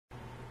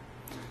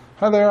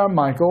Hi there, I'm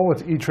Michael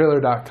with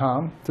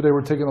etrailer.com. Today we're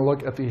taking a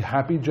look at the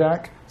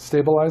Happijac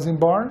stabilizing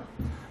bar.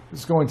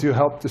 It's going to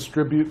help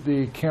distribute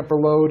the camper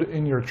load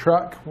in your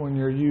truck when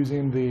you're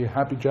using the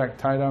Happijac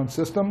tie-down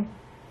system.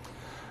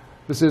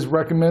 This is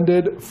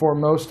recommended for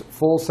most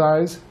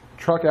full-size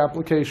truck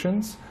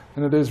applications,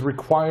 and it is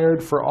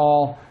required for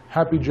all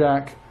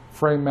Happijac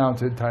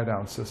frame-mounted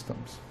tie-down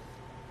systems.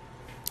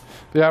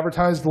 The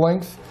advertised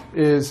length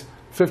is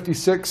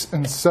 56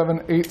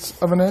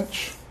 7/8 of an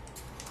inch.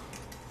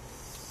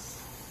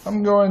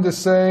 I'm going to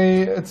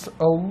say it's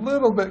a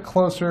little bit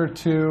closer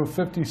to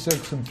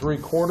 56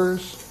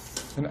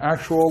 3/4 in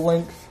actual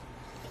length.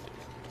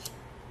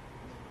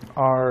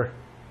 Our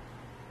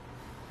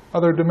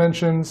other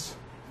dimensions,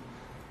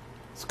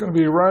 it's going to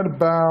be right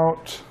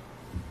about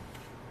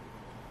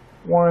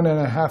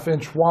 1.5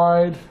 inch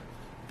wide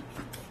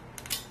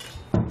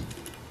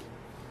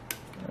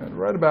and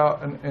right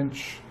about an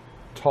inch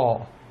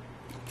tall.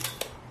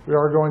 We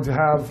are going to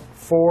have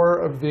 4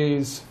 of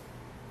these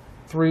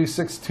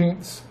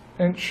 3/16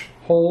 inch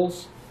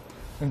holes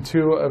and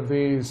 2 of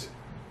these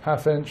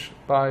 1/2 inch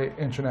by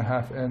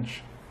 1.5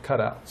 inch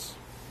cutouts.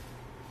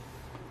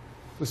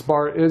 This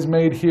bar is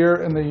made here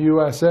in the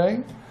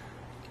USA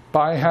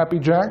by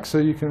Happijac, so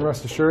you can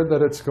rest assured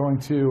that it's going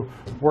to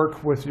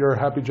work with your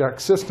Happijac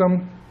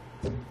system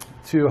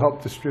to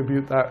help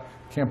distribute that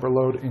camper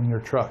load in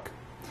your truck.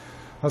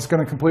 That's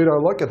going to complete our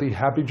look at the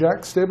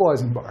Happijac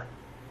stabilizing bar.